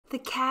The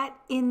Cat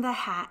in the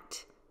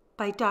Hat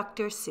by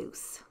Dr.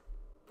 Seuss.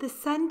 The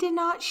sun did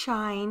not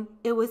shine,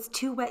 it was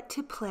too wet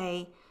to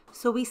play,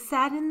 so we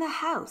sat in the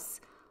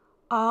house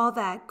all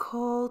that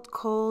cold,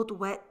 cold,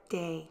 wet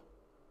day.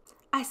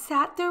 I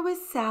sat there with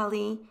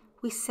Sally,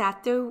 we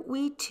sat there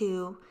we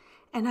two,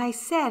 and I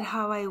said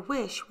how I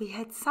wish we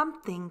had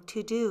something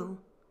to do.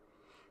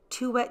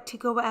 Too wet to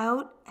go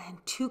out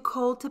and too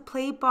cold to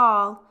play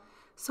ball,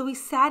 so we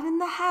sat in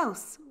the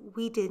house,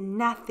 we did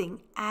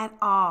nothing at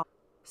all.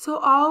 So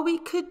all we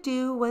could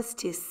do was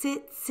to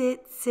sit,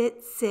 sit,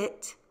 sit,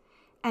 sit,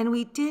 and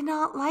we did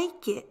not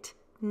like it,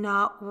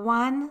 not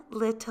one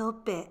little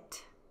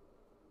bit.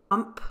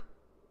 Bump,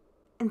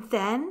 and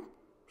then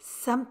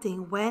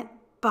something went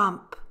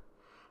bump.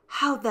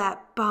 How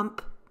that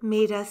bump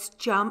made us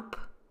jump.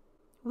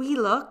 We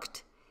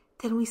looked,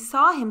 then we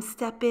saw him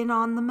step in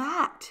on the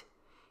mat.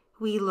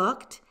 We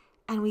looked,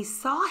 and we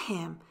saw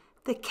him,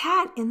 the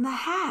cat in the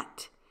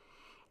hat.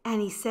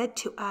 And he said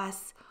to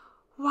us,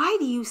 "Why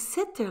do you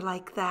sit there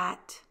like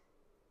that?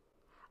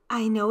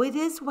 I know it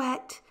is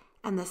wet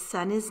and the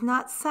sun is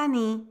not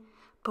sunny,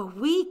 but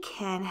we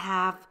can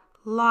have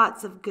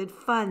lots of good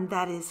fun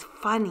that is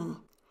funny."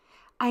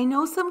 "I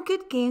know some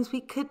good games we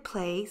could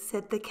play,"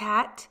 said the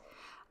cat.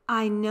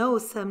 "I know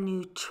some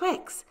new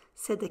tricks,"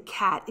 said the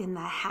cat in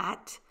the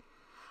hat.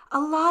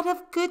 "A lot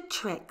of good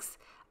tricks.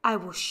 I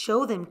will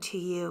show them to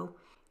you.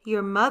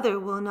 Your mother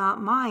will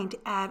not mind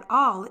at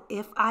all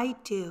if I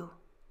do."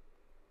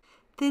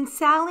 Then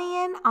Sally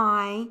and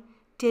I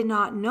did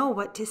not know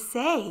what to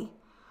say.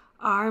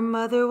 Our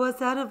mother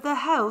was out of the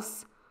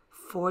house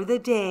for the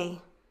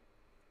day.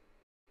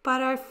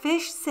 But our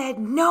fish said,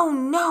 "No,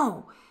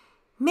 no,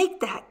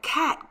 make that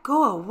cat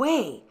go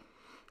away.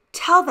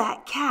 Tell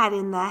that cat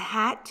in the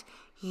hat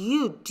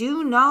you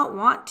do not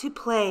want to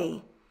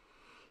play.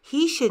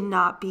 He should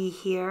not be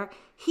here,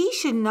 he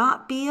should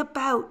not be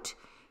about.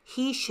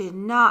 He should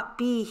not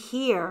be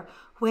here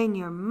when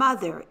your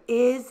mother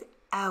is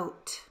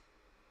out."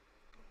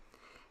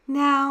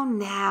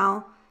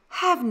 Now,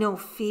 have no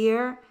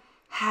fear,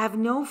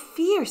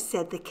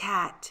 said the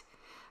cat.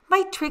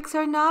 "My tricks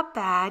are not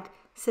bad,"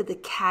 said the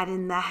cat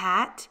in the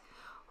hat.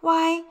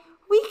 "Why,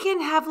 we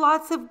can have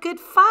lots of good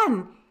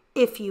fun,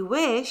 if you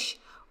wish,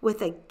 with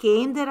a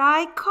game that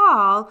I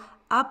call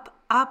Up,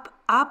 Up,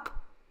 Up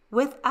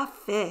with a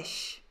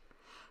Fish."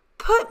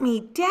 "Put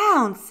me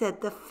down," said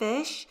the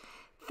fish.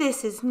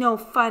 "This is no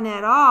fun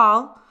at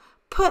all."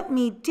 "Put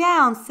me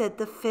down," said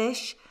the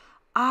fish.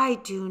 "I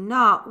do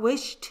not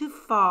wish to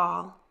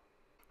fall."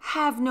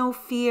 "Have no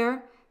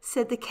fear,"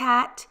 said the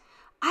cat.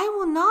 "I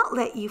will not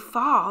let you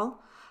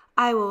fall.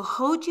 I will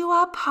hold you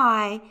up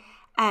high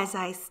as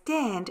I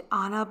stand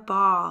on a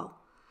ball,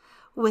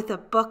 with a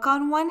book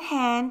on one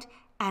hand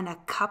and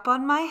a cup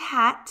on my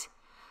hat.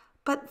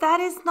 But that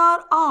is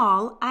not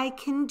all I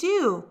can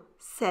do,"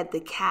 said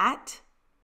the cat.